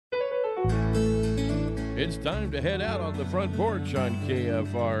It's time to head out on the front porch on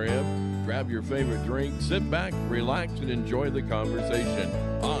KFRM. Grab your favorite drink, sit back, relax, and enjoy the conversation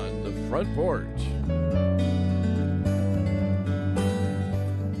on the front porch.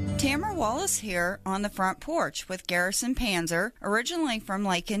 Tamara Wallace here on the front porch with Garrison Panzer, originally from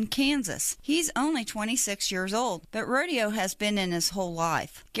Lakin, Kansas. He's only 26 years old, but rodeo has been in his whole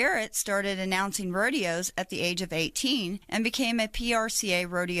life. Garrett started announcing rodeos at the age of 18 and became a PRCA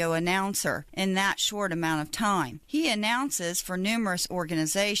rodeo announcer in that short amount of time. He announces for numerous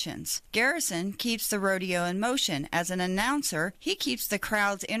organizations. Garrison keeps the rodeo in motion. As an announcer, he keeps the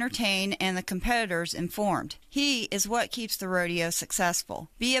crowds entertained and the competitors informed. He is what keeps the rodeo successful.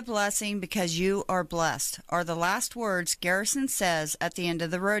 Be a blessing because you are blessed are the last words Garrison says at the end of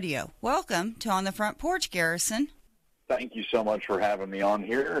the rodeo. Welcome to On the Front Porch, Garrison. Thank you so much for having me on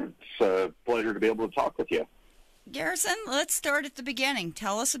here. It's a pleasure to be able to talk with you. Garrison, let's start at the beginning.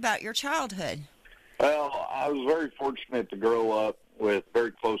 Tell us about your childhood. Well, I was very fortunate to grow up with a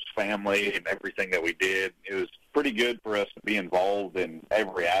very close family and everything that we did. It was pretty good for us to be involved in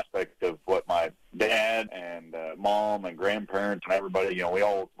every aspect of what my dad and mom and grandparents and everybody, we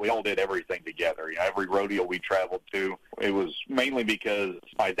all did everything together. Every rodeo we traveled to, it was mainly because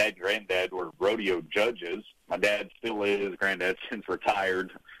my dad and granddad were rodeo judges. My dad still is. Granddad's since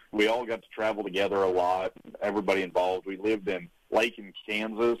retired. We all got to travel together a lot, everybody involved. We lived in Lakin,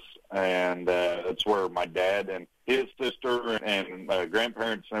 Kansas, and that's where my dad and his sister and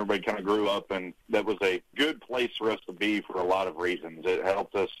grandparents and everybody kind of grew up, and that was a good place for us to be for a lot of reasons. It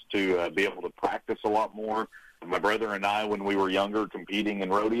helped us to be able to practice a lot more. My brother and I, when we were younger, competing in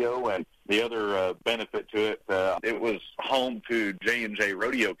rodeo, and the other benefit to it, it was home to J&J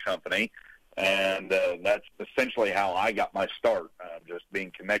Rodeo Company, and that's essentially how I got my start, just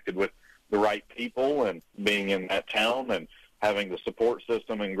being connected with the right people and being in that town and having the support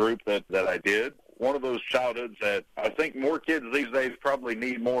system and group that I did. One of those childhoods that I think more kids these days probably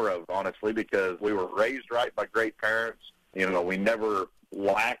need more of, honestly, because we were raised right by great parents. We never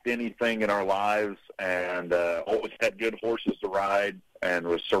lacked anything in our lives and always had good horses to ride and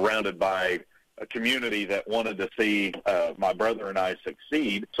was surrounded by a community that wanted to see my brother and I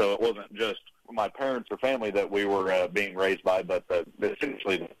succeed. So it wasn't just my parents or family that we were being raised by, but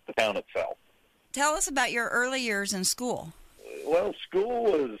essentially the town itself. Tell us about your early years in school. Well, school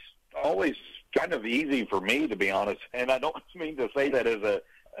was always kind of easy for me, to be honest, and I don't mean to say that as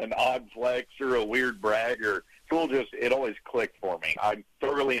an odd flex or a weird brag. Or school it always clicked for me. I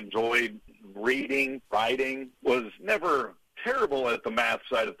thoroughly enjoyed reading, writing, was never terrible at the math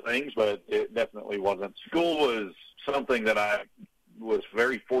side of things, but it definitely wasn't. School was something that I was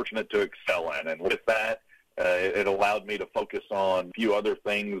very fortunate to excel in, and with that, it allowed me to focus on a few other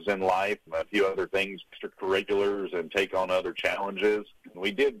things in life, a few other things, extracurriculars, and take on other challenges.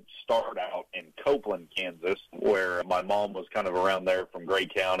 We did start out in Copeland, Kansas, where my mom was kind of around there from Gray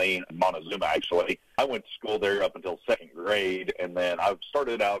County, Montezuma, actually. I went to school there up until second grade, and then I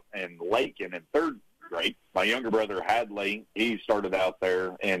started out in Lakin in third grade. My younger brother, Hadley, he started out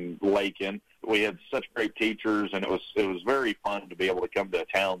there in Lakin. We had such great teachers, and it was very fun to be able to come to a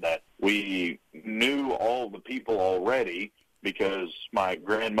town that we knew all the people already because my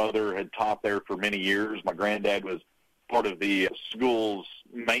grandmother had taught there for many years. My granddad was part of the school's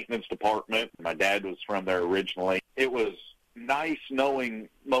maintenance department. My dad was from there originally. It was nice knowing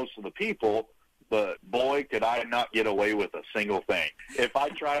most of the people, but boy, could I not get away with a single thing. If I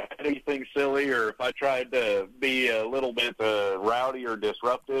tried anything silly or if I tried to be a little bit rowdy or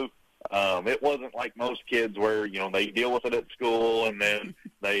disruptive, it wasn't like most kids where, they deal with it at school and then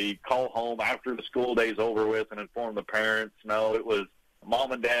they call home after the school day's over with and inform the parents. No, it was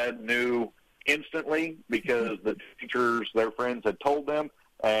mom and dad knew instantly because the teachers, their friends had told them,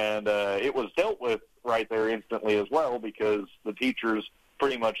 and it was dealt with right there instantly as well because the teachers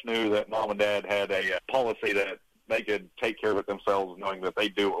pretty much knew that mom and dad had a policy that they could take care of it themselves knowing that they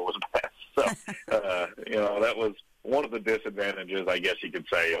do what was best. So, that was one of the disadvantages, I guess you could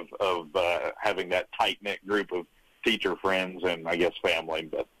say, of having that tight-knit group of teacher friends and, I guess, family.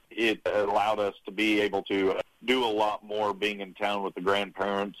 But it allowed us to be able to do a lot more being in town with the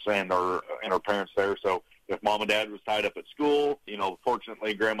grandparents and our parents there. So if mom and dad was tied up at school,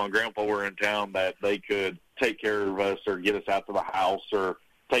 fortunately grandma and grandpa were in town that they could take care of us or get us out to the house or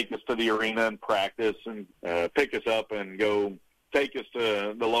take us to the arena and practice and pick us up and go take us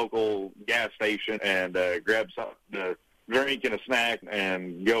to the local gas station and grab something to drink and a snack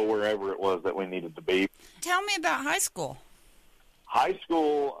and go wherever it was that we needed to be. Tell me about high school. High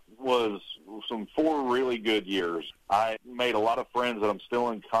school was some 4 really good years. I made a lot of friends that I'm still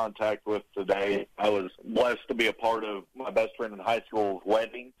in contact with today. I was blessed to be a part of my best friend in high school's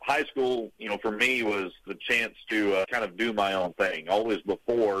wedding. High school, for me was the chance to kind of do my own thing. Always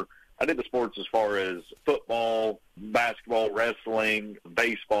before, I did the sports as far as football, basketball, wrestling,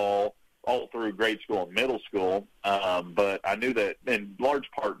 baseball, all through grade school and middle school. But I knew that in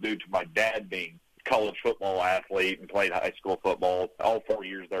large part due to my dad being college football athlete and played high school football all 4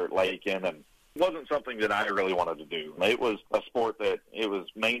 years there at Lakin, and it wasn't something that I really wanted to do. It was a sport that it was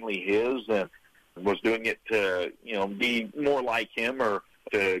mainly his, and was doing it to, be more like him or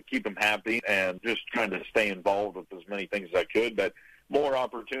to keep him happy, and just trying to stay involved with as many things as I could. But more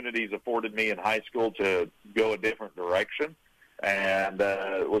opportunities afforded me in high school to go a different direction. And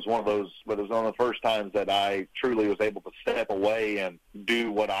it was one of those, but it was one of the first times that I truly was able to step away and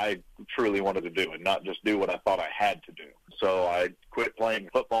do what I truly wanted to do and not just do what I thought I had to do. So I quit playing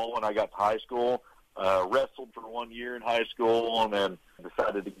football when I got to high school, wrestled for 1 year in high school, and then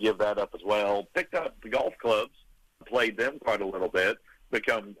decided to give that up as well. Picked up the golf clubs, played them quite a little bit,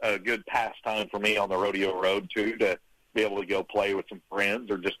 become a good pastime for me on the rodeo road, too, to be able to go play with some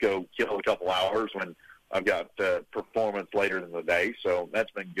friends or just go kill a couple hours when I've got performance later in the day, so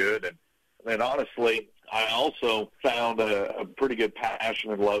that's been good. And then honestly, I also found a pretty good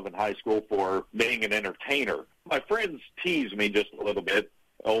passion and love in high school for being an entertainer. My friends teased me just a little bit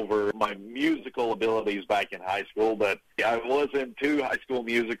over my musical abilities back in high school, but I was in 2 high school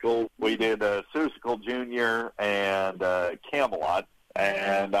musicals. We did Seussical Junior and Camelot.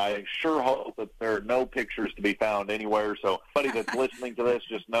 And I sure hope that there are no pictures to be found anywhere. So anybody that's listening to this,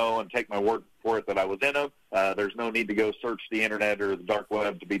 just know and take my word for it that I was in them. There's no need to go search the internet or the dark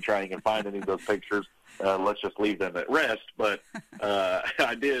web to be trying to find any of those pictures. Let's just leave them at rest. But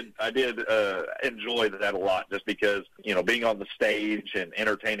I did enjoy that a lot, just because, being on the stage and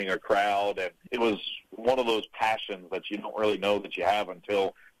entertaining a crowd, and it was one of those passions that you don't really know that you have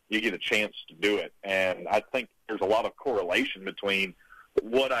until you get a chance to do it. And I think there's a lot of correlation between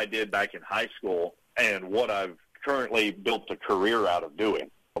what I did back in high school and what I've currently built a career out of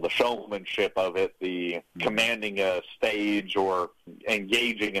doing. The showmanship of it, the commanding a stage or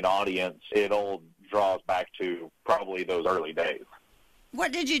engaging an audience, it all draws back to probably those early days.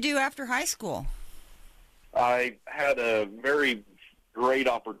 What did you do after high school? I had a very great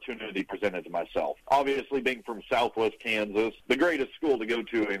opportunity presented to myself. Obviously, being from Southwest Kansas, the greatest school to go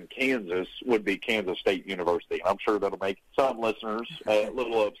to in Kansas would be Kansas State University. I'm sure that'll make some listeners a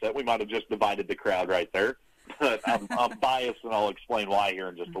little upset. We might have just divided the crowd right there. But I'm biased, and I'll explain why here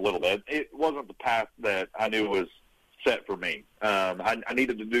in just a little bit. It wasn't the path that I knew was set for me. I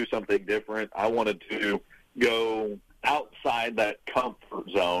needed to do something different. I wanted to go outside that comfort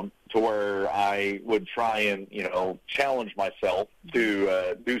zone to where I would try and, challenge myself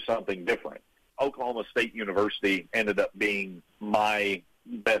to do something different. Oklahoma State University ended up being my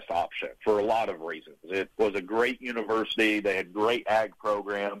best option for a lot of reasons. It was a great university. They had great ag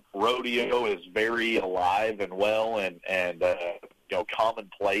program. Rodeo is very alive and well and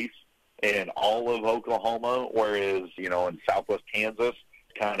commonplace in all of Oklahoma, whereas, in Southwest Kansas,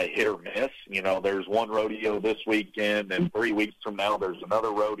 kind of hit or miss. There's one rodeo this weekend, and 3 weeks from now there's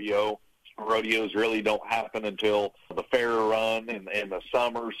another rodeo. Rodeos really don't happen until the fair run in the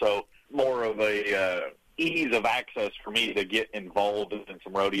summer, so more of a ease of access for me to get involved in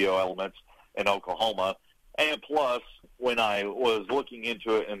some rodeo elements in Oklahoma. And plus, when I was looking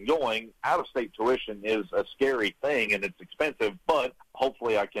into it and going, out-of-state tuition is a scary thing, and it's expensive, but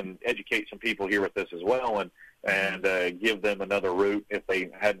hopefully I can educate some people here with this as well and give them another route if they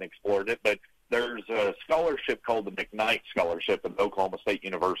hadn't explored it. But there's a scholarship called the McKnight Scholarship at Oklahoma State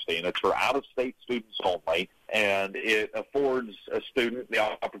University, and it's for out-of-state students only, and it affords a student the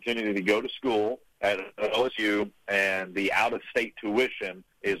opportunity to go to school at OSU, and the out-of-state tuition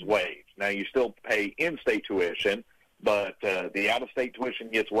is waived. Now, you still pay in-state tuition, but the out-of-state tuition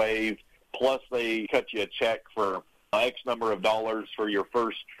gets waived, plus they cut you a check for X number of dollars for your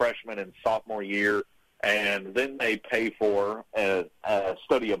first freshman and sophomore year, and then they pay for a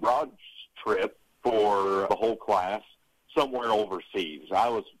study abroad trip for the whole class somewhere overseas. I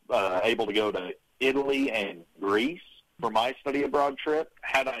was able to go to Italy and Greece for my study abroad trip.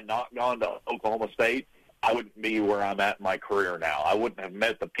 Had I not gone to Oklahoma State, I wouldn't be where I'm at in my career now. I wouldn't have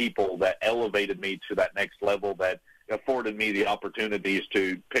met the people that elevated me to that next level, that afforded me the opportunities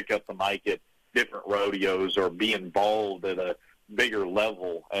to pick up the mic at different rodeos or be involved at a bigger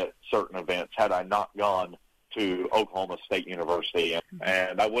level at certain events had I not gone to Oklahoma State University.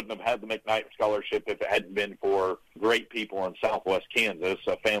 And I wouldn't have had the McKnight Scholarship if it hadn't been for great people in Southwest Kansas,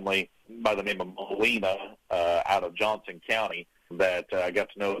 a family by the name of Molina out of Johnson County that I got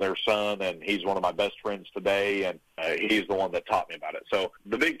to know their son, and he's one of my best friends today, and he's the one that taught me about it. So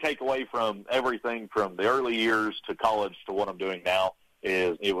the big takeaway from everything from the early years to college to what I'm doing now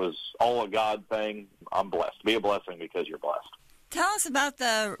is it was all a God thing. I'm blessed. Be a blessing because you're blessed. Tell us about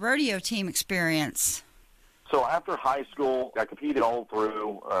the rodeo team experience. So after high school, I competed all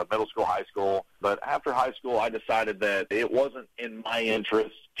through middle school, high school. But after high school, I decided that it wasn't in my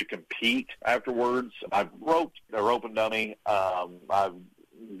interest to compete afterwards. I've roped a roping dummy. I've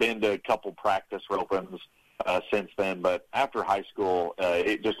been to a couple practice ropings since then. But after high school,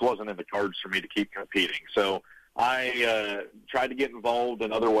 it just wasn't in the cards for me to keep competing. So I tried to get involved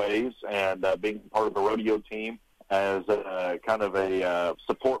in other ways, and being part of the rodeo team as kind of a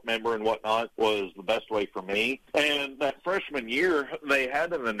support member and whatnot was the best way for me. And that freshman year, they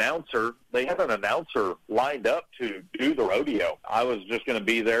had an announcer lined up to do the rodeo. I was just going to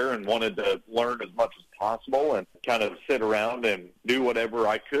be there and wanted to learn as much as possible and kind of sit around and do whatever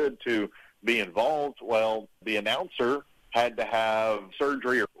I could to be involved. Well, the announcer had to have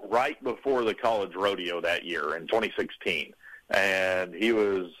surgery right before the college rodeo that year in 2016. And he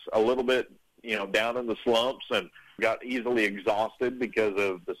was a little bit, down in the slumps and got easily exhausted because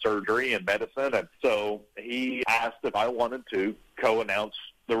of the surgery and medicine. And so he asked if I wanted to co-announce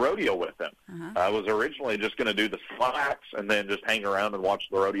the rodeo with him. I was originally just going to do the slacks and then just hang around and watch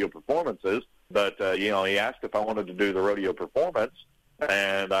the rodeo performances. But, he asked if I wanted to do the rodeo performance.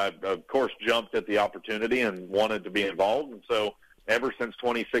 And I, of course, jumped at the opportunity and wanted to be involved. And so ever since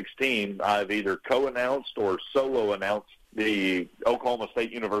 2016, I've either co-announced or solo-announced the Oklahoma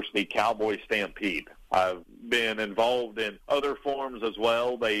State University Cowboy Stampede. I've been involved in other forms as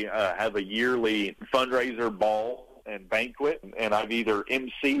well. They have a yearly fundraiser ball and banquet, and I've either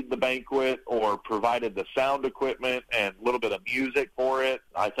emceed the banquet or provided the sound equipment and a little bit of music for it.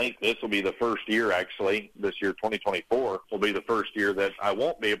 I think this will be the first year, actually, this year, 2024, will be the first year that I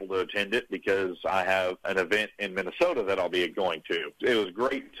won't be able to attend it because I have an event in Minnesota that I'll be going to. It was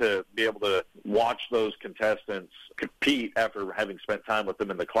great to be able to watch those contestants compete after having spent time with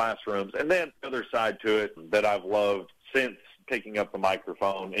them in the classrooms. And then the other side to it that I've loved since picking up the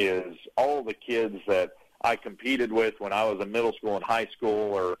microphone is all the kids that I competed with when I was in middle school and high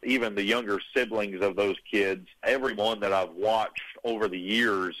school, or even the younger siblings of those kids. Everyone that I've watched over the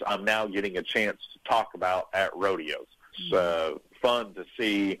years, I'm now getting a chance to talk about at rodeos. It's fun to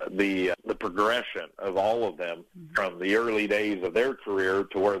see the progression of all of them from the early days of their career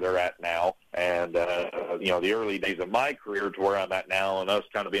to where they're at now, and the early days of my career to where I'm at now, and us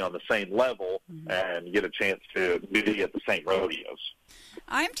kind of be on the same level and get a chance to be at the same rodeos.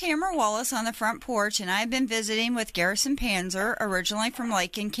 I'm Tamara Wallace on the Front Porch, and I've been visiting with Garrison Panzer, originally from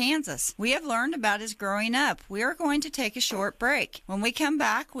Lake in Kansas. We have learned about his growing up. We are going to take a short break. When we come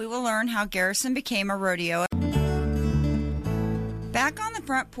back, we will learn how Garrison became a rodeo. Back on the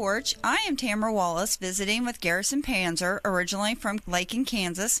Front Porch, I am Tamara Wallace visiting with Garrison Panzer, originally from Lake in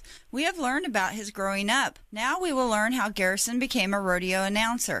Kansas. We have learned about his growing up. Now we will learn how Garrison became a rodeo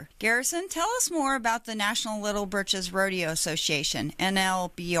announcer. Garrison, tell us more about the National Little Britches Rodeo Association,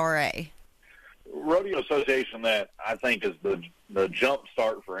 NLBRA. Rodeo association that I think is the jump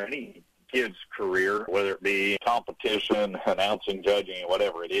start for any kid's career, whether it be competition, announcing, judging,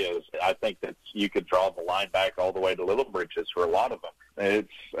 whatever it is. I think that you could draw the line back all the way to Little Britches for a lot of them. It's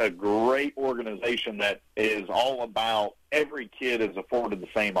a great organization that is all about every kid is afforded the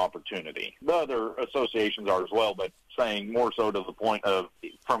same opportunity. The other associations are as well, but saying more so to the point of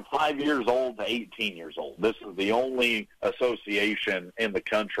from 5 years old to 18 years old. This is the only association in the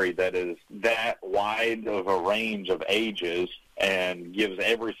country that is that wide of a range of ages and gives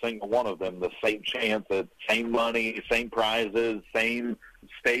every single one of them the same chance at same money, same prizes, same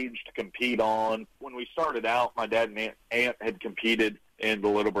stage to compete on. When we started out, my dad and aunt had competed in the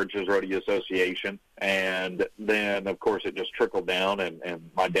Little Britches Rodeo Association, and then, of course, it just trickled down,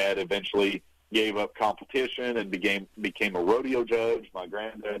 and my dad eventually gave up competition and became a rodeo judge. My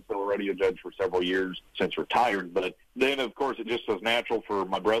granddad's still a rodeo judge for several years since retired, but then, of course, it just was natural for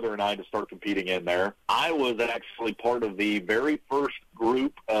my brother and I to start competing in there. I was actually part of the very first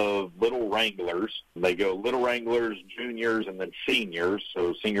group of Little Wranglers. They go Little Wranglers, juniors, and then seniors,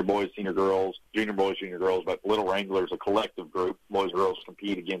 so senior boys, senior girls, junior boys, junior girls, but Little Wranglers, a collective group. Boys and girls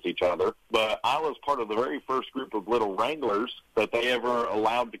compete against each other. But I was part of the very first group of Little Wranglers that they ever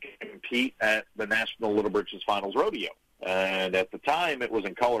allowed to compete at the National Little Britches Finals Rodeo. And at the time, it was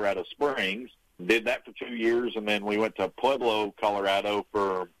in Colorado Springs. Did that for 2 years, and then we went to Pueblo, Colorado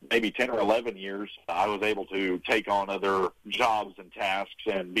for maybe 10 or 11 years. I was able to take on other jobs and tasks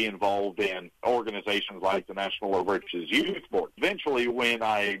and be involved in organizations like the National Little Britches Youth Board. Eventually, when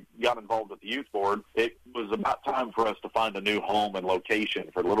I got involved with the Youth Board, it was about time for us to find a new home and location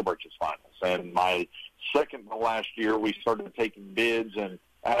for the Little Birches Finals. And my second to last year, we started taking bids and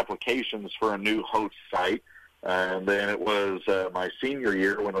applications for a new host site. And then it was my senior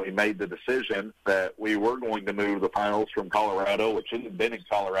year when we made the decision that we were going to move the finals from Colorado, which had been in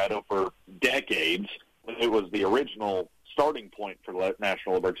Colorado for decades. It was the original starting point for the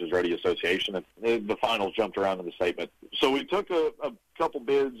National Little Birches Radio Association, and the finals jumped around in the statement. So we took a couple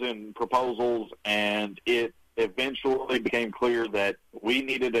bids and proposals, and it eventually became clear that we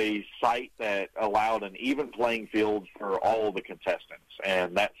needed a site that allowed an even playing field for all of the contestants,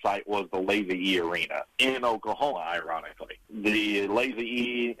 and that site was the Lazy E Arena in Oklahoma, ironically. The Lazy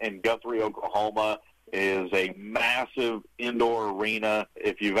E in Guthrie, Oklahoma, is a massive indoor arena.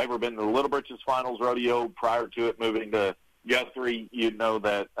 If you've ever been to the Little Birches Finals Rodeo prior to it moving to Guthrie, you'd know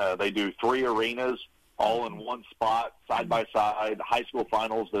that they do 3 arenas all in one spot, side by side. High school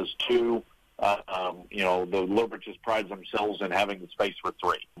finals does 2. The Little Birches prides themselves in having the space for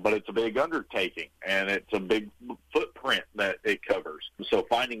 3. But it's a big undertaking, and it's a big footprint that it covers. So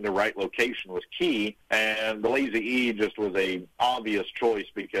finding the right location was key, and the Lazy E just was a obvious choice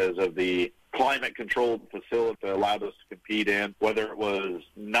because of the climate-controlled facility that allowed us to compete in, whether it was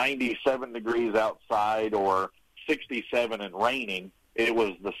 97 degrees outside or 67 and raining. It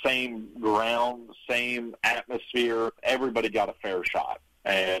was the same ground, same atmosphere. Everybody got a fair shot.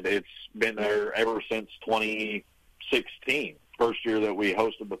 And it's been there ever since 2016, first year that we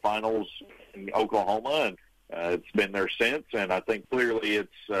hosted the finals in Oklahoma, and it's been there since. And I think clearly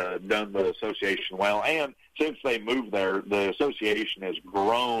it's done the association well. And since they moved there, the association has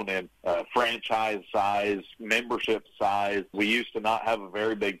grown in franchise size, membership size. We used to not have a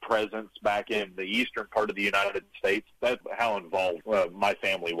very big presence back in the eastern part of the United States. That's how involved my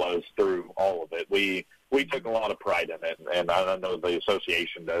family was through all of it. We took a lot of pride in it, and I know the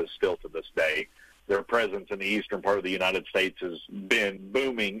association does still to this day. Their presence in the eastern part of the United States has been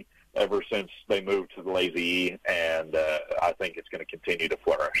booming ever since they moved to the Lazy E, and I think it's going to continue to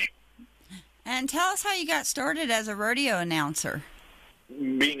flourish. And tell us how you got started as a rodeo announcer.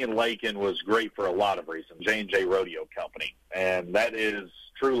 Being in Lakin was great for a lot of reasons. J&J Rodeo Company, and that is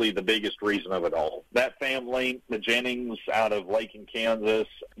truly the biggest reason of it all. That family, the Jennings out of Lakin, Kansas,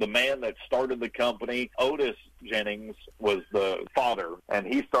 the man that started the company, Otis Jennings, was the father, and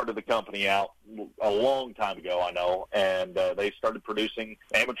he started the company out a long time ago, I know, and they started producing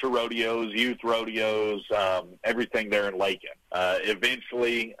amateur rodeos, youth rodeos, everything there in Lakin.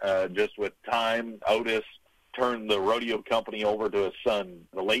 Eventually, just with time, Otis turned the rodeo company over to his son,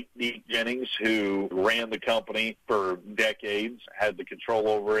 the late Deke Jennings, who ran the company for decades, had the control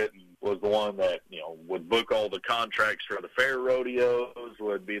over it, and was the one that, would book all the contracts for the fair rodeos,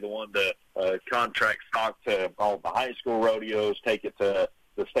 would be the one to contract stock to all the high school rodeos, take it to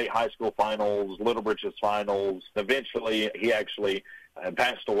the state high school finals, Little Birches finals. Eventually, he actually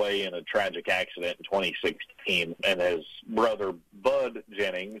passed away in a tragic accident in 2016, and his brother, Bud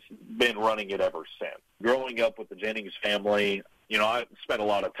Jennings, been running it ever since. Growing up with the Jennings family, I spent a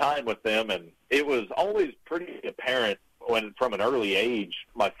lot of time with them, and it was always pretty apparent when, from an early age,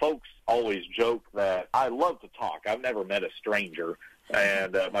 my folks always joke that I love to talk. I've never met a stranger.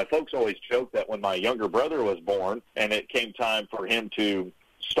 And my folks always joke that when my younger brother was born and it came time for him to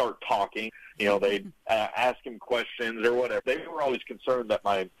start talking, they'd ask him questions or whatever. They were always concerned that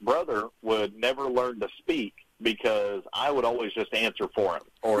my brother would never learn to speak because I would always just answer for him.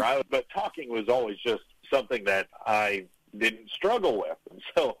 But talking was always just something that I didn't struggle with. And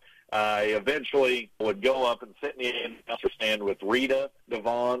so I eventually would go up and sit in the announcer stand with Rita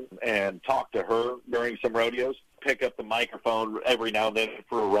Devon and talk to her during some rodeos, pick up the microphone every now and then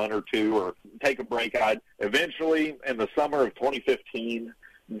for a run or two or take a break. Eventually, in the summer of 2015,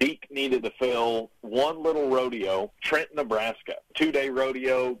 Deke needed to fill one little rodeo, Trenton, Nebraska. 2-day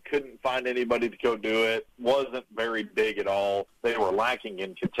rodeo, couldn't find anybody to go do it, wasn't very big at all. They were lacking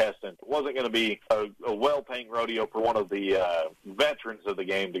in contestants. It wasn't going to be a well-paying rodeo for one of the veterans of the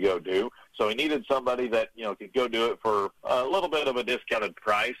game to go do. So he needed somebody that, could go do it for a little bit of a discounted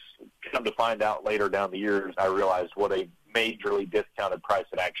price. Come to find out later down the years, I realized what a majorly discounted price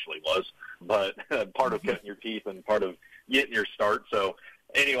it actually was. But part of cutting your teeth and part of getting your start. So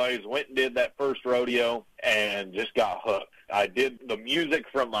anyways, went and did that first rodeo and just got hooked. I did the music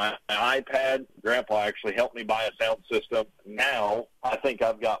from my iPad. Grandpa actually helped me buy a sound system. Now I think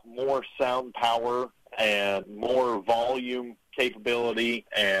I've got more sound power and more volume capability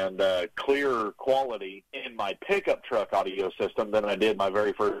and clearer quality in my pickup truck audio system than I did my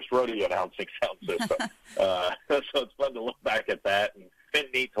very first rodeo announcing sound system. So it's fun to look back at that, and it's been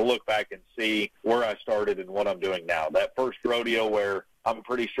neat to look back and see where I started and what I'm doing now. That first rodeo where I'm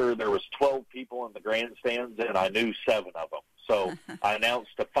pretty sure there was 12 people in the grandstands, and I knew 7 of them. So I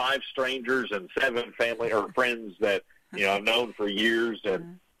announced to 5 strangers and 7 family or friends that, I've known for years,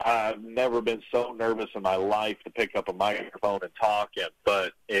 and I've never been so nervous in my life to pick up a microphone and talk,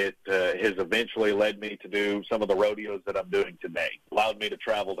 but it has eventually led me to do some of the rodeos that I'm doing today. Allowed me to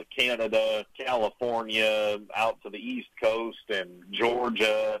travel to Canada, California, out to the East Coast, and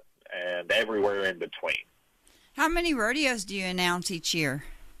Georgia, and everywhere in between. How many rodeos do you announce each year?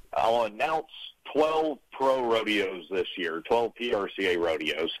 I'll announce 12 pro rodeos this year, 12 PRCA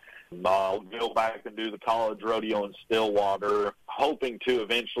rodeos. I'll go back and do the college rodeo in Stillwater, hoping to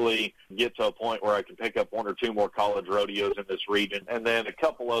eventually get to a point where I can pick up 1 or 2 more college rodeos in this region. And then a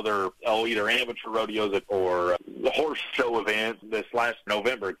couple other, either amateur rodeos or the horse show event. This last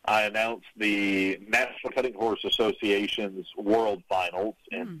November, I announced the National Cutting Horse Association's World Finals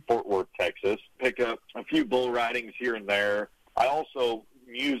in Fort Worth, Texas. Pick up a few bull ridings here and there. I also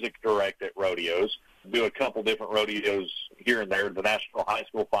music direct at rodeos. Do a couple different rodeos here and there, the National High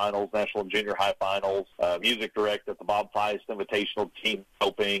School Finals, National Junior High Finals, music direct at the Bob Feist Invitational Team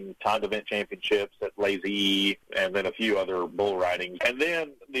Roping, Timed Event Championships at Lazy E, and then a few other bull ridings. And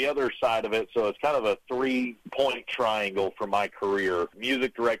then the other side of it, so it's kind of a 3-point triangle for my career: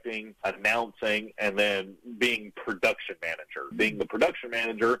 music directing, announcing, and then being production manager. Being the production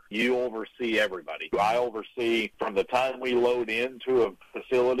manager, you oversee everybody. I oversee from the time we load into a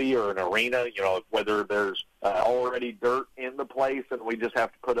facility or an arena, whether there's already dirt in the place and we just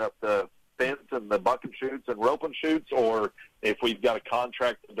have to put up the fence and the buck and shoots and rope and shoots, or if we've got to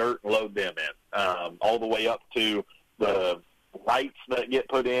contract the dirt and load them in, all the way up to the lights that get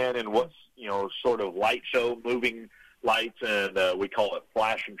put in and what's, sort of light show, moving lights, and we call it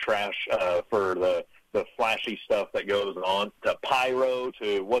flash and trash for the flashy stuff that goes on, to pyro,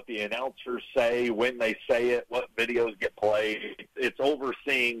 to what the announcers say, when they say it, what videos get played. It's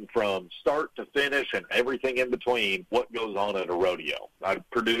overseeing from start to finish and everything in between what goes on at a rodeo. I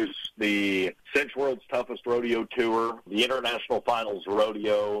produce the Cinch World's Toughest Rodeo Tour, the International Finals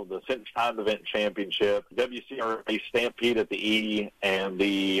Rodeo, the Cinch Timed Event Championship, WCRA Stampede at the E, and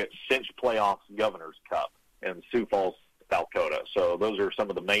the Cinch Playoffs Governor's Cup in Sioux Falls, South Dakota. So those are some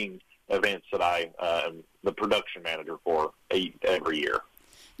of the main events that I am the production manager for every year.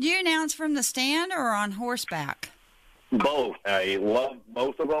 Do you announce from the stand or on horseback? Both. I love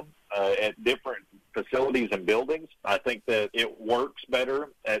both of them at different facilities and buildings. I think that it works better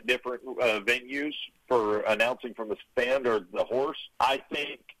at different venues for announcing from the stand or the horse. I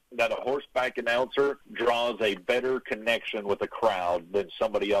think that a horseback announcer draws a better connection with the crowd than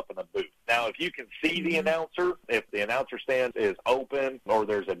somebody up in a booth. Now, if you can see the announcer, if the announcer stand is open or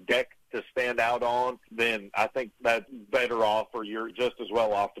there's a deck to stand out on, then I think that's better off, or you're just as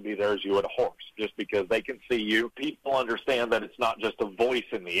well off to be there as you would a horse, just because they can see you. People understand that it's not just a voice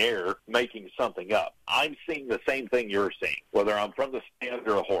in the air making something up. I'm seeing the same thing you're seeing, whether I'm from the stand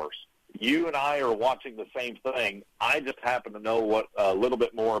or a horse. You and I are watching the same thing. I just happen to know a little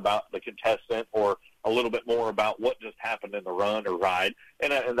bit more about the contestant, or a little bit more about what just happened in the run or ride,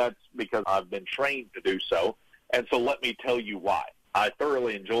 and that's because I've been trained to do so. And so let me tell you why. I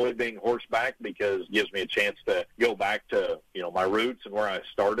thoroughly enjoy being horseback because it gives me a chance to go back to, my roots and where I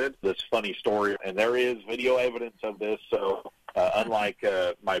started. This funny story, and there is video evidence of this, so unlike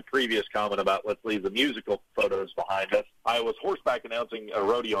my previous comment about let's leave the musical photos behind us, I was horseback announcing a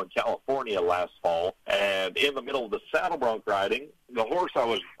rodeo in California last fall, and in the middle of the saddle bronc riding, the horse I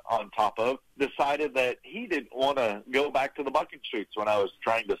was on top of decided that he didn't want to go back to the bucking chutes when I was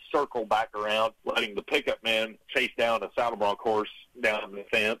trying to circle back around, letting the pickup man chase down a saddle bronc horse down the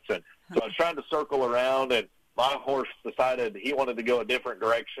fence. And so I was trying to circle around, and my horse decided he wanted to go a different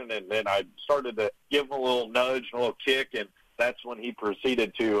direction, and then I started to give him a little nudge and a little kick, and that's when he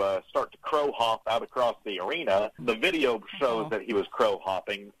proceeded to start to crow hop out across the arena. The video shows that he was crow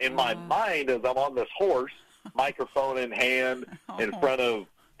hopping. In my mind, as I'm on this horse, microphone in hand, in front of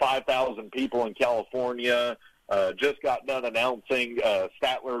 5,000 people in California, just got done announcing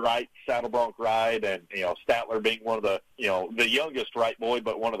Statler Wright saddle bronc ride, and Statler being one of the the youngest Wright boy,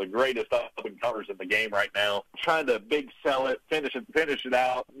 but one of the greatest up and comers in the game right now. Trying to big sell it, finish it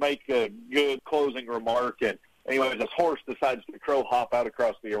out, make a good closing remark, and anyways, this horse decides to crow hop out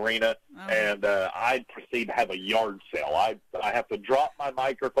across the arena, and I proceed to have a yard sale. I have to drop my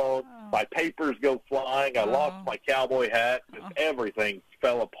microphone. My papers go flying. I lost my cowboy hat. Just everything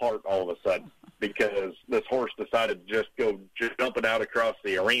fell apart all of a sudden because this horse decided to just go jumping out across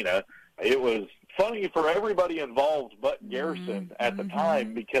the arena. It was funny for everybody involved but Garrison at the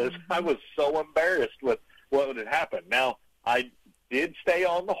time, because I was so embarrassed with what had happened. Now, I did stay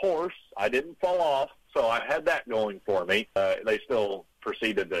on the horse. I didn't fall off. So I had that going for me. They still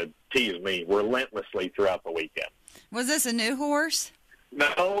proceeded to tease me relentlessly throughout the weekend. Was this a new horse?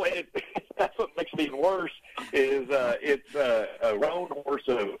 No, that's what makes it even worse is it's a roan horse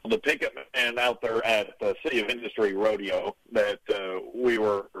of the pickup man out there at the City of Industry Rodeo that we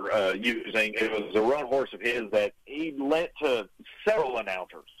were using. It was a roan horse of his that he lent to several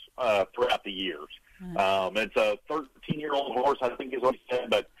announcers throughout the years. It's a 13-year-old horse, I think is what he said,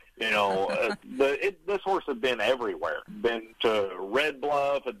 but this horse had been everywhere. Been to Red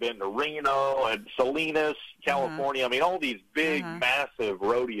Bluff, had been to Reno, and Salinas, California. I mean, all these big, massive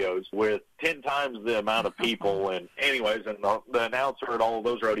rodeos with 10 times the amount of people. And anyways, and the announcer at all of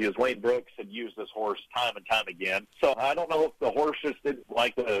those rodeos, Wayne Brooks, had used this horse time and time again. So I don't know if the horse just didn't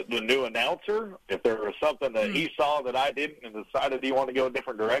like the new announcer, if there was something that he saw that I didn't and decided he wanted to go a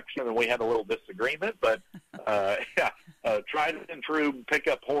different direction, and we had a little disagreement. But, tried and true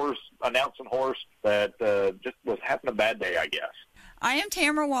pickup horse, announcing horse that just was having a bad day, I guess. I am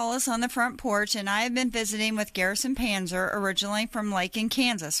Tamara Wallace on the front porch, and I have been visiting with Garrison Panzer, originally from Lake,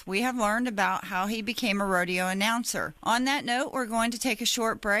 Kansas. We have learned about how he became a rodeo announcer. On that note, we're going to take a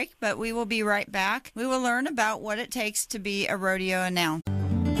short break, but we will be right back. We will learn about what it takes to be a rodeo announcer.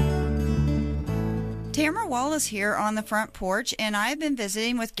 Tamara Wallace here on the front porch, and I have been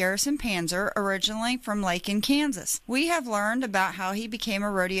visiting with Garrison Panzer, originally from Lake, Kansas. We have learned about how he became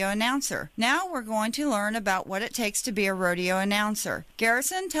a rodeo announcer. Now we're going to learn about what it takes to be a rodeo announcer.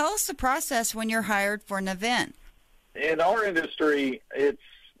 Garrison, tell us the process when you're hired for an event. In our industry, it's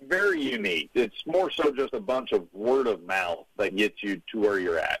very unique. It's more so just a bunch of word of mouth that gets you to where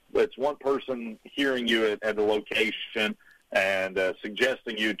you're at. It's one person hearing you at a location and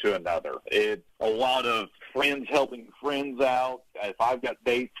suggesting you to another. It's a lot of friends helping friends out. If I've got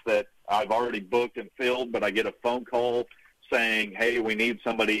dates that I've already booked and filled, but I get a phone call saying, hey, we need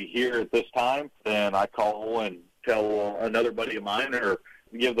somebody here at this time, then I call and tell another buddy of mine or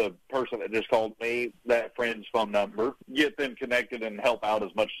give the person that just called me that friend's phone number, get them connected and help out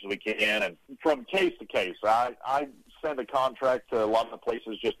as much as we can. And from case to case, I send a contract to a lot of the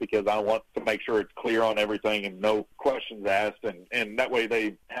places just because I want to make sure it's clear on everything and no questions asked, and that way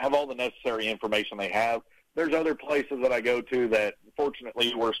they have all the necessary information they have. There's other places that I go to that,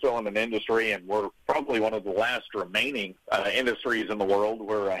 fortunately, we're still in an industry, and we're probably one of the last remaining industries in the world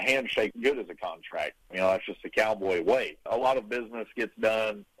where a handshake good as a contract. You know, that's just the cowboy way. A lot of business gets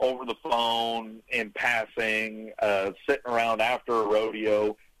done over the phone, in passing, sitting around after a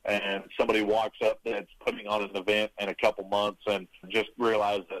rodeo, and somebody walks up that's putting on an event in a couple months and just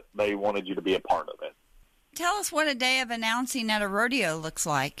realize that they wanted you to be a part of it. Tell us what a day of announcing at a rodeo looks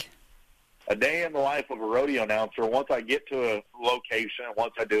like. A day in the life of a rodeo announcer, once I get to a location,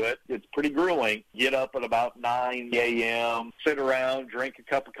 once I do it, it's pretty grueling. Get up at about 9 a.m., sit around, drink a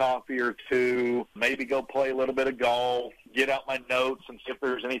cup of coffee or two, maybe go play a little bit of golf, get out my notes and see if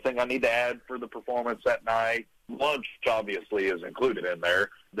there's anything I need to add for the performance that night. Lunch, obviously, is included in there.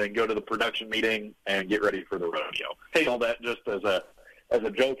 Then go to the production meeting and get ready for the rodeo. Hey, all that just as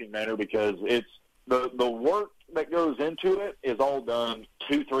a joking manner, because it's the work that goes into it is all done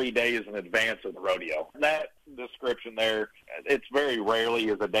 2-3 days in advance of the rodeo. That description there, it's very rarely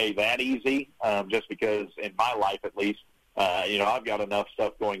is a day that easy, just because in my life at least, I've got enough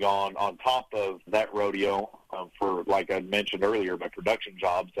stuff going on top of that rodeo for, like I mentioned earlier, my production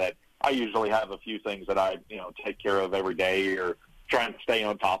jobs, that I usually have a few things that I, take care of every day or try and stay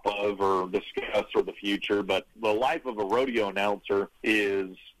on top of or discuss for the future. But the life of a rodeo announcer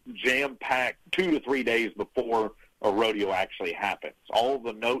is jam-packed 2 to 3 days before a rodeo actually happens. All of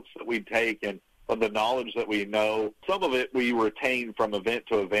the notes that we take and the knowledge that we know, some of it we retain from event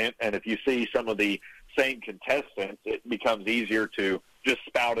to event. And if you see some of the same contestants, it becomes easier to just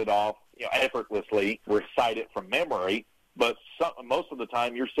spout it off, effortlessly, recite it from memory. But most of the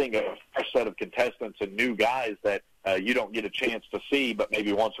time, you're seeing a fresh set of contestants and new guys that you don't get a chance to see, but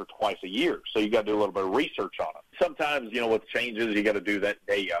maybe once or twice a year. So you got to do a little bit of research on them. Sometimes, with changes, you got to do that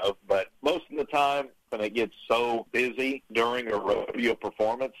day of. But most of the time, when it gets so busy during a rodeo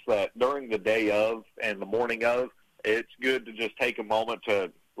performance that during the day of and the morning of, it's good to just take a moment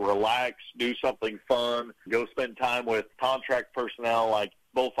to relax, do something fun, go spend time with contract personnel like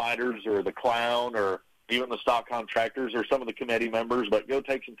bullfighters or the clown or even the stock contractors or some of the committee members, but go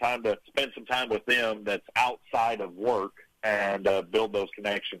take some time to spend some time with them that's outside of work and build those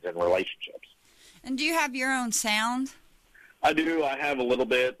connections and relationships. And do you have your own sound? I do. I have a little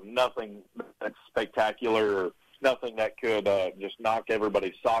bit. Nothing that's spectacular or nothing that could just knock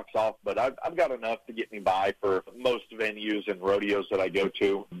everybody's socks off, but I've got enough to get me by for most venues and rodeos that I go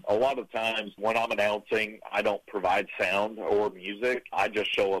to. A lot of times when I'm announcing, I don't provide sound or music. I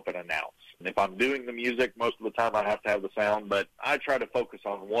just show up and announce. If I'm doing the music, most of the time I have to have the sound, but I try to focus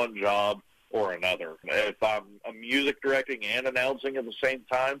on one job or another. If I'm music directing and announcing at the same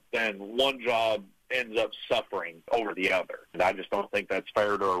time, then one job ends up suffering over the other. And I just don't think that's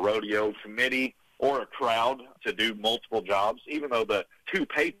fair to a rodeo committee or a crowd to do multiple jobs, even though the two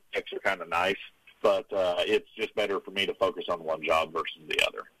paychecks are kind of nice, but it's just better for me to focus on one job versus the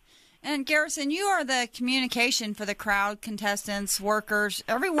other. And Garrison, you are the communication for the crowd, contestants, workers,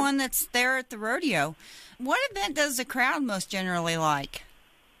 everyone that's there at the rodeo. What event does the crowd most generally like?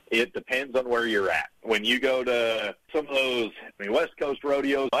 It depends on where you're at. When you go to some of those West Coast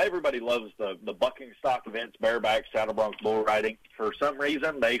rodeos, everybody loves the bucking stock events, bareback, saddle bronc, bull riding. For some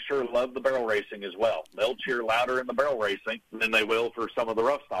reason, they sure love the barrel racing as well. They'll cheer louder in the barrel racing than they will for some of the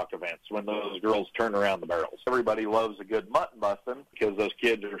rough stock events when those girls turn around the barrels. Everybody loves a good mutton busting because those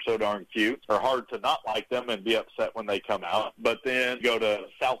kids are so darn cute. They're hard to not like them and be upset when they come out. But then go to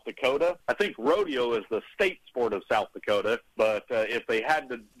South Dakota. I think rodeo is the state sport of South Dakota, but if they had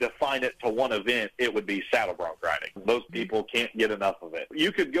to define it to one event, it would be saddle bronc riding. Those people can't get enough of it.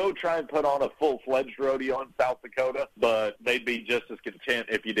 You could go try and put on a full-fledged rodeo in South Dakota, but they'd be just as content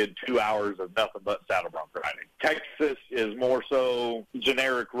if you did 2 hours of nothing but saddle bronc riding. Texas is more so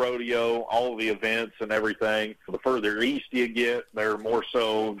generic rodeo, all of the events and everything. The further east you get, they're more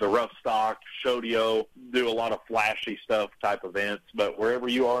so the rough stock, shodeo, do a lot of flashy stuff type events. But wherever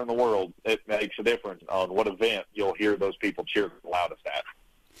you are in the world, it makes a difference on what event you'll hear those people cheer the loudest at.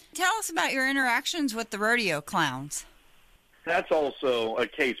 Tell us about your interactions with the rodeo clowns. That's also a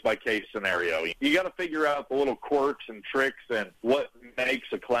case-by-case scenario. You got to figure out the little quirks and tricks and what makes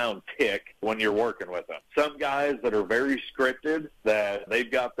a clown tick when you're working with them. Some guys that are very scripted, that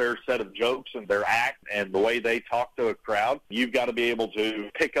they've got their set of jokes and their act and the way they talk to a crowd, you've got to be able to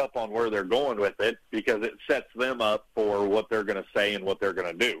pick up on where they're going with it because it sets them up for what they're going to say and what they're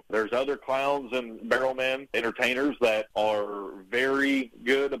going to do. There's other clowns and barrelmen, entertainers that are very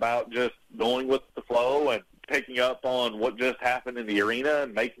good about just going with the flow and picking up on what just happened in the arena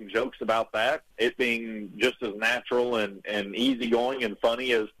and making jokes about that, it being just as natural and easygoing and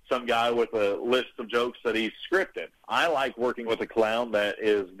funny as some guy with a list of jokes that he's scripted. I like working with a clown that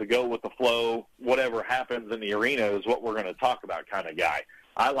is the go with the flow, whatever happens in the arena is what we're going to talk about kind of guy.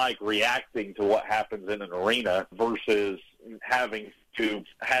 I like reacting to what happens in an arena versus having to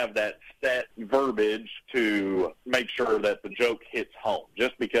have that set verbiage to make sure that the joke hits home,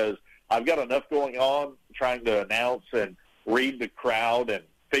 just because I've got enough going on trying to announce and read the crowd and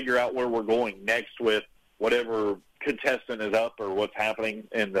figure out where we're going next with whatever contestant is up or what's happening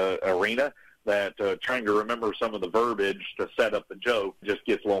in the arena that trying to remember some of the verbiage to set up the joke just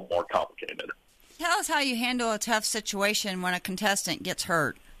gets a little more complicated. Tell us how you handle a tough situation when a contestant gets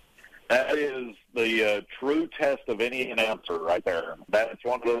hurt. That is the true test of any announcer right there. That's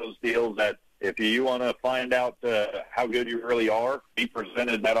one of those deals that if you want to find out how good you really are, be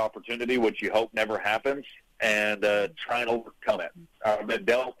presented that opportunity, which you hope never happens, and try and overcome it. I've been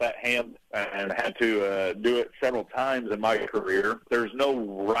dealt that hand and had to do it several times in my career. There's no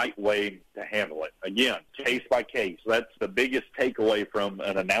right way to handle it. Again, case by case. That's the biggest takeaway from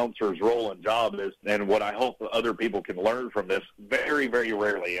an announcer's role and job is, and what I hope other people can learn from this, very, very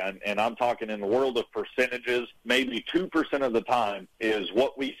rarely, and I'm talking in the world of percentages, maybe 2% of the time is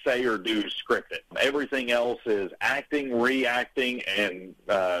what we say or do scripted. Everything else is acting, reacting, and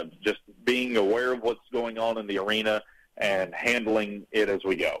just being aware of what's going on in the arena and handling it as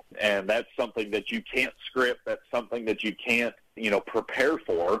we go. And that's something that you can't script. That's something that you can't, prepare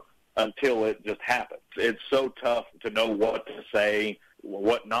for until it just happens. It's so tough to know what to say,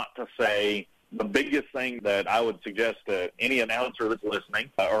 what not to say. The biggest thing that I would suggest to any announcer that's listening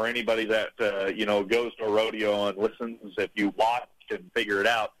or anybody that, goes to a rodeo and listens, if you watch and figure it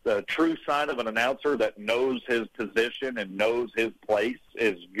out, the true sign of an announcer that knows his position and knows his place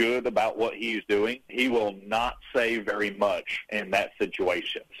is good about what he's doing. He will not say very much in that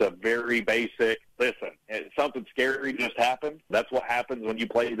situation. It's a very basic, listen, something scary just happened. That's what happens when you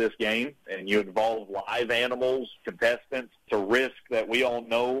play this game and you involve live animals, contestants. It's a risk that we all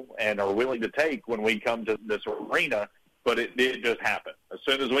know and are willing to take when we come to this arena, but it did just happen. As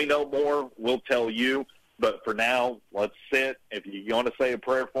soon as we know more, we'll tell you. But for now, let's sit. If you want to say a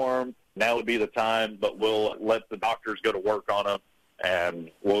prayer for them, now would be the time. But we'll let the doctors go to work on them, and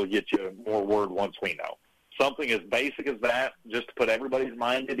we'll get you more word once we know. Something as basic as that, just to put everybody's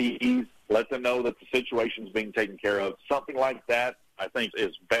mind at ease, let them know that the situation's being taken care of. Something like that, I think,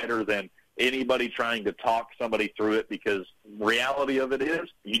 is better than anybody trying to talk somebody through it, because reality of it is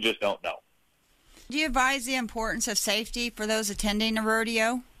you just don't know. Do you advise the importance of safety for those attending a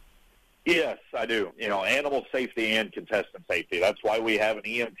rodeo? Yes, I do. Animal safety and contestant safety. That's why we have an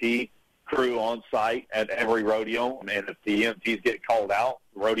EMT crew on site at every rodeo, and if the EMTs get called out,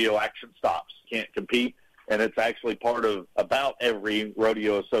 rodeo action stops. Can't compete, and it's actually part of about every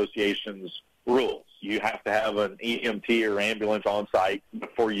rodeo association's rules. You have to have an EMT or ambulance on site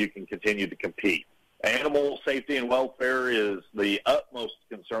before you can continue to compete. Animal safety and welfare is the utmost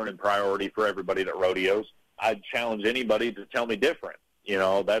concern and priority for everybody that rodeos. I'd challenge anybody to tell me different. You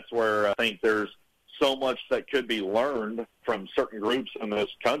know, that's where I think there's so much that could be learned from certain groups in this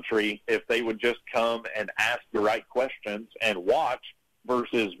country if they would just come and ask the right questions and watch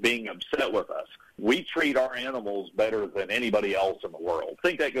versus being upset with us. We treat our animals better than anybody else in the world. I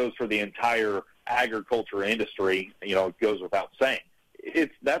think that goes for the entire agriculture industry. You know, it goes without saying.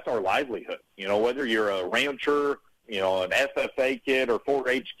 That's our livelihood. You know, whether you're a rancher, you know, an FFA kid or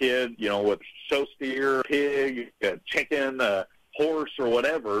 4-H kid, you know, with show steer, pig, a chicken, a horse or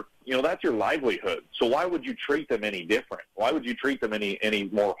whatever, you know, that's your livelihood. So why would you treat them any different? Why would you treat them any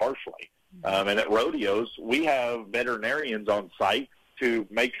more harshly? And at rodeos, we have veterinarians on site to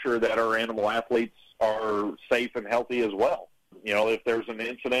make sure that our animal athletes are safe and healthy as well. You know, if there's an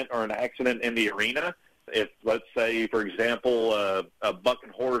incident or an accident in the arena, if, let's say, for example, a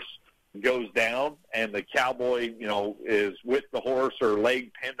bucking horse goes down and the cowboy, you know, is with the horse or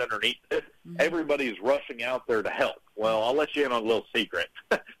leg pinned underneath it, everybody's rushing out there to help. Well, I'll let you in on a little secret.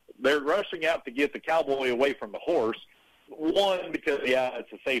 They're rushing out to get the cowboy away from the horse. One, because, yeah,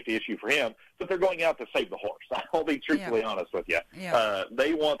 it's a safety issue for him, but they're going out to save the horse. I'll be truthfully honest with you. Yeah.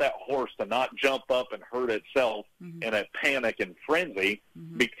 They want that horse to not jump up and hurt itself in a panic and frenzy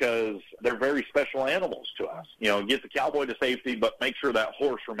because they're very special animals to us. You know, get the cowboy to safety, but make sure that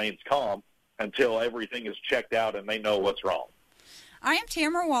horse remains calm until everything is checked out and they know what's wrong. I am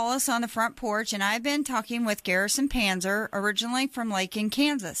Tamara Wallace on the front porch, and I've been talking with Garrison Panzer, originally from Lake in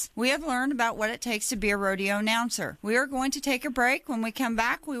Kansas. We have learned about what it takes to be a rodeo announcer. We are going to take a break. When we come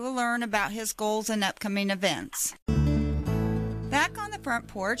back, we will learn about his goals and upcoming events. Back on the front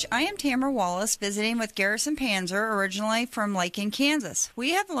porch, I am Tamara Wallace visiting with Garrison Panzer, originally from Lake in Kansas.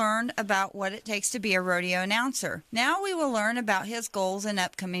 We have learned about what it takes to be a rodeo announcer. Now we will learn about his goals and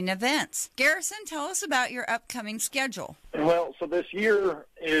upcoming events. Garrison, tell us about your upcoming schedule. Well, so this year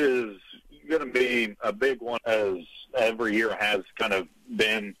is going to be a big one, as every year has kind of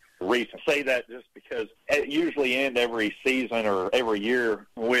been recent. I say that just because it usually end every season or every year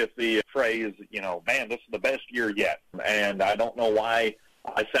with the phrase, you know, man, this is the best year yet. And I don't know why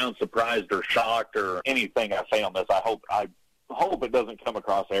I sound surprised or shocked or anything I say on this. I hope it doesn't come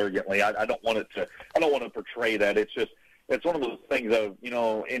across arrogantly. I don't want to portray that. It's just, it's one of those things of, you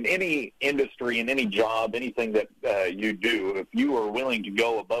know, in any industry, in any job, anything that you do, if you are willing to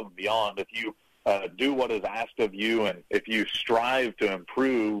go above and beyond, if you do what is asked of you, and if you strive to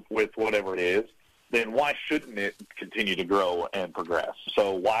improve with whatever it is, then why shouldn't it continue to grow and progress?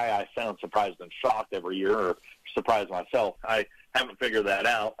 So why I sound surprised and shocked every year, or surprised myself, I haven't figured that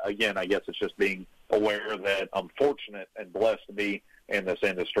out. Again, I guess it's just being aware that I'm fortunate and blessed to be in this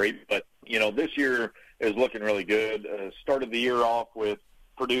industry. But, you know, this year is looking really good. Started the year off with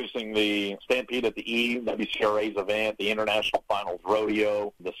producing the Stampede at the E, WCRA's event, the International Finals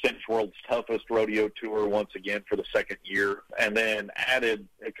Rodeo, the Cinch World's Toughest Rodeo Tour once again for the second year, and then added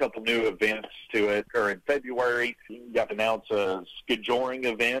a couple new events to it. Or in February, got to announce a skijoring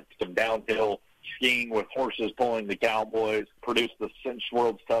event, some downhill skiing with horses pulling the cowboys, produced the Cinch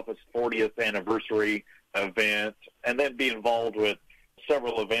World's Toughest 40th anniversary event, and then be involved with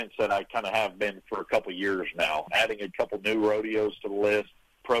several events that I kind of have been for a couple years now, adding a couple new rodeos to the list.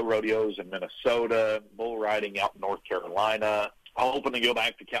 Pro rodeos in Minnesota, bull riding out in North Carolina. I'm hoping to go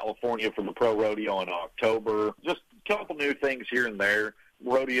back to California for the pro rodeo in October. Just a couple new things here and there.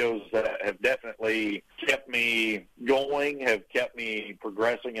 Rodeos that have definitely kept me going, have kept me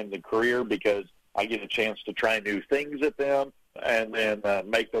progressing in the career because I get a chance to try new things at them and then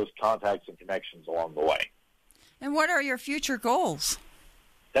make those contacts and connections along the way. And what are your future goals?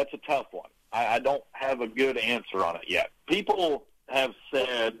 That's a tough one. I don't have a good answer on it yet. People have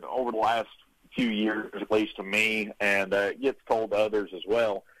said over the last few years, at least to me, and it gets told to others as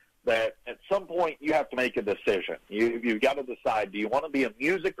well, that at some point you have to make a decision. You've got to decide, do you want to be a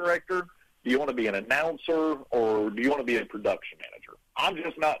music director, do you want to be an announcer, or do you want to be a production manager? I'm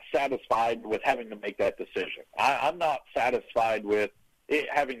just not satisfied with having to make that decision. I'm not satisfied with it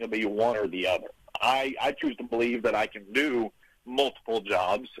having to be one or the other. I choose to believe that I can do multiple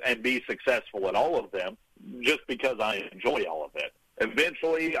jobs and be successful at all of them just because I enjoy all of it.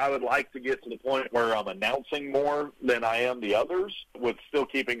 Eventually, I would like to get to the point where I'm announcing more than I am the others, with still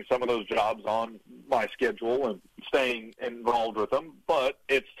keeping some of those jobs on my schedule and staying involved with them. But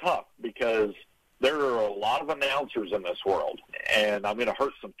it's tough because There are a lot of announcers in this world, and I'm going to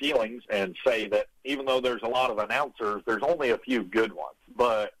hurt some feelings and say that even though there's a lot of announcers, there's only a few good ones.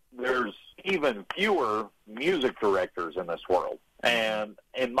 But there's even fewer music directors in this world. And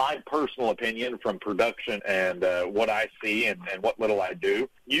in my personal opinion, from production and what I see and what little I do,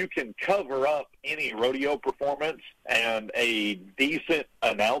 you can cover up any rodeo performance and a decent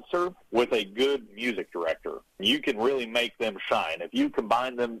announcer with a good music director. You can really make them shine. If you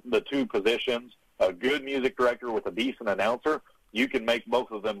combine the two positions, a good music director with a decent announcer, you can make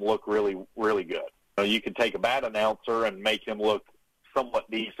both of them look really, really good. You can take a bad announcer and make him look somewhat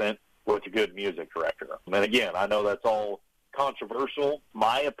decent with a good music director. And again, I know that's all controversial,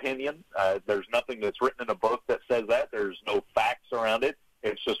 my opinion. There's nothing that's written in a book that says that. There's no facts around it.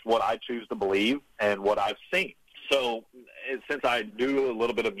 It's just what I choose to believe and what I've seen. So since I do a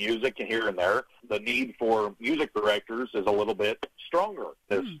little bit of music here and there, the need for music directors is a little bit stronger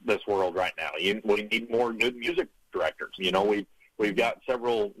this world right now. We need more good music directors. We've got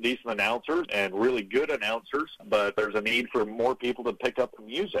several decent announcers and really good announcers, but there's a need for more people to pick up the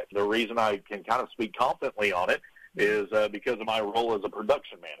music. The reason I can kind of speak confidently on it is because of my role as a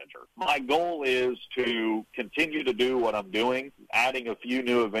production manager. My goal is to continue to do what I'm doing, adding a few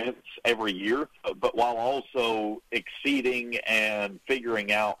new events every year, but while also exceeding and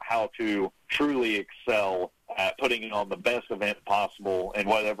figuring out how to truly excel at putting on the best event possible in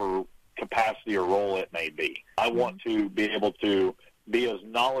whatever capacity or role it may be. I want to be able to be as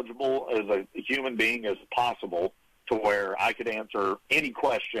knowledgeable as a human being as possible to where I could answer any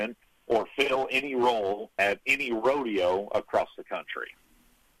question or fill any role at any rodeo across the country.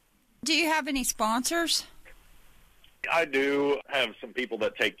 Do you have any sponsors? I do have some people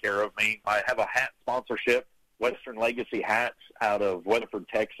that take care of me. I have a hat sponsorship, Western Legacy Hats out of Weatherford,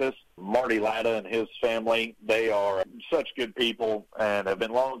 Texas. Marty Latta and his family, they are such good people and have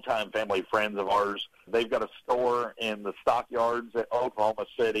been longtime family friends of ours. They've got a store in the stockyards at Oklahoma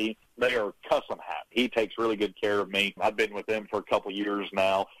City. They are custom hats. He takes really good care of me. I've been with them for a couple years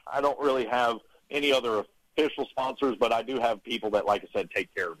now. I don't really have any other official sponsors, but I do have people that, like I said,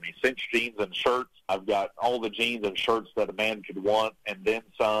 take care of me. Cinch jeans and shirts. I've got all the jeans and shirts that a man could want and then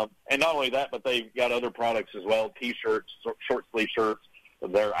some. And not only that, but they've got other products as well, T-shirts, short sleeve shirts.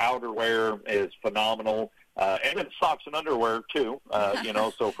 Their outerwear is phenomenal. And it's socks and underwear, too.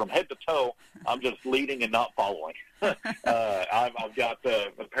 So from head to toe, I'm just leading and not following. I've got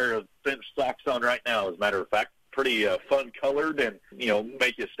a pair of cinch socks on right now, as a matter of fact. Pretty fun-colored and,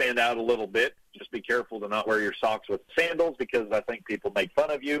 make you stand out a little bit. Just be careful to not wear your socks with sandals because I think people make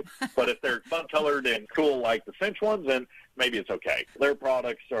fun of you. But if they're fun-colored and cool like the cinch ones, then maybe it's okay. Their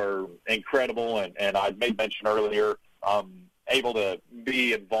products are incredible, and I made mention earlier, able to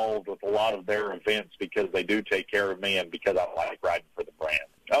be involved with a lot of their events because they do take care of me and because I like riding for the brand.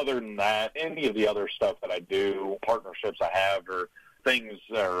 Other than that, any of the other stuff that I do, partnerships I have, or things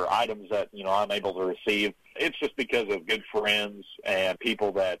or items that, I'm able to receive, it's just because of good friends and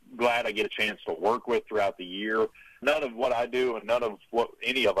people that glad I get a chance to work with throughout the year. None of what I do and none of what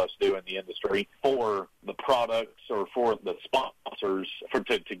any of us do in the industry for the products or for the sponsors,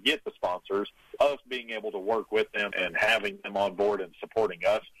 to get the sponsors, us being able to work with them and having them on board and supporting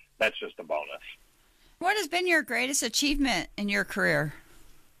us, that's just a bonus. What has been your greatest achievement in your career?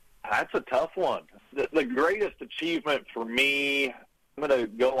 That's a tough one. The greatest achievement for me, I'm going to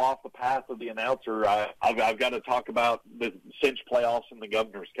go off the path of the announcer. I've got to talk about the cinch playoffs in the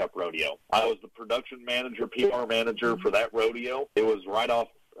Governor's Cup Rodeo. I was the production manager, PR manager for that rodeo. It was right off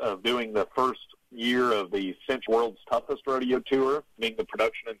of doing the first year of the Cinch World's Toughest Rodeo Tour, being the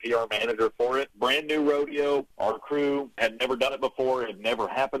production and PR manager for it. Brand new rodeo. Our crew had never done it before. It had never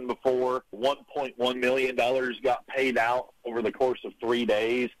happened before. $1.1 million got paid out over the course of 3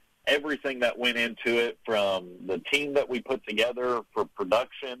 days. Everything that went into it, from the team that we put together for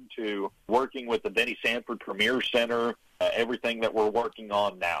production to working with the Denny Sanford Premier Center, everything that we're working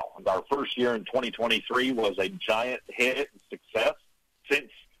on now. Our first year in 2023 was a giant hit and success. Since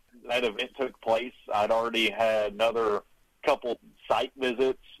that event took place, I'd already had another couple site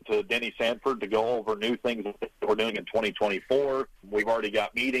visits to Denny Sanford to go over new things that we're doing in 2024. We've already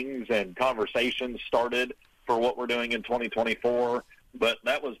got meetings and conversations started for what we're doing in 2024. But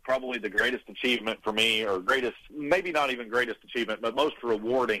that was probably the greatest achievement for me, or greatest, maybe not even greatest achievement, but most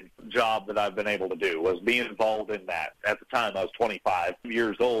rewarding job that I've been able to do, was being involved in that. At the time, I was 25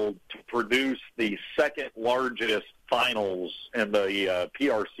 years old, to produce the second largest finals in the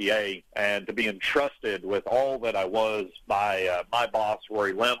PRCA, and to be entrusted with all that I was by my boss,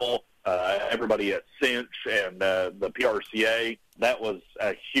 Rory Lemmel, everybody at Cinch and the PRCA. That was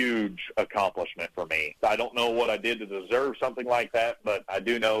a huge accomplishment for me. I don't know what I did to deserve something like that, but I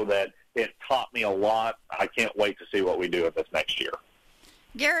do know that it taught me a lot. I can't wait to see what we do at this next year.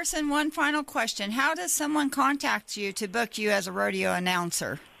 Garrison, one final question. How does someone contact you to book you as a rodeo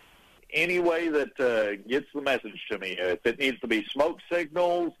announcer? Any way that gets the message to me. If it needs to be smoke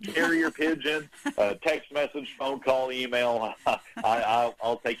signals, carrier pigeon, text message, phone call, email,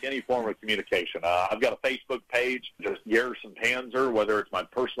 I'll take any form of communication. I've got a Facebook page, just Garrison Panzer, whether it's my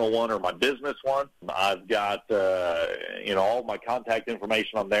personal one or my business one. I've got all my contact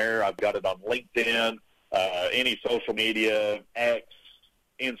information on there. I've got it on LinkedIn, any social media, X,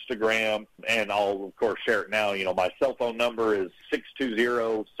 Instagram, and I'll, of course, share it now. My cell phone number is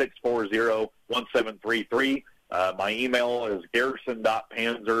 620-640-1733. My email is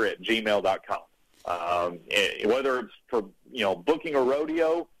garrison.panzer@gmail.com. Whether it's for, booking a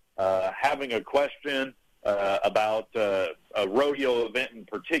rodeo, having a question about a rodeo event in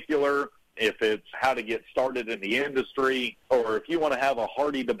particular, if it's how to get started in the industry, or if you want to have a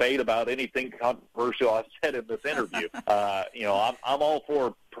hearty debate about anything controversial I said in this interview, I'm all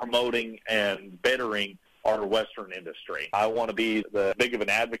for promoting and bettering our Western industry. I want to be the big of an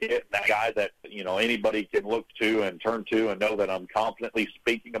advocate, that guy that, anybody can look to and turn to and know that I'm confidently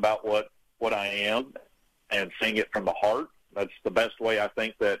speaking about what I am and saying it from the heart. That's the best way I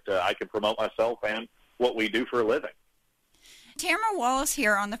think that I can promote myself and what we do for a living. Tamara Wallace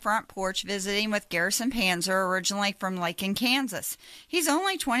here on the front porch visiting with Garrison Panzer, originally from Lincoln, Kansas. He's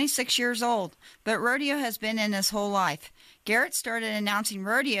only 26 years old, but rodeo has been in his whole life. Garrett started announcing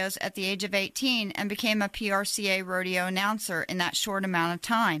rodeos at the age of 18 and became a PRCA rodeo announcer in that short amount of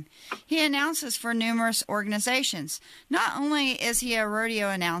time. He announces for numerous organizations. Not only is he a rodeo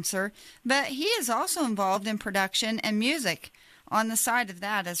announcer, but he is also involved in production and music on the side of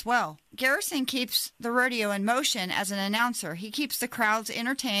that as well. Garrison keeps the rodeo in motion as an announcer. He keeps the crowds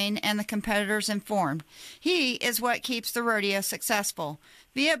entertained and the competitors informed. He is what keeps the rodeo successful.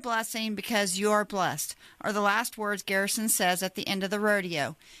 Be a blessing because you are blessed, are the last words Garrison says at the end of the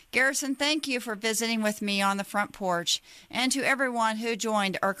rodeo. Garrison, thank you for visiting with me on the front porch, and to everyone who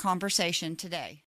joined our conversation today.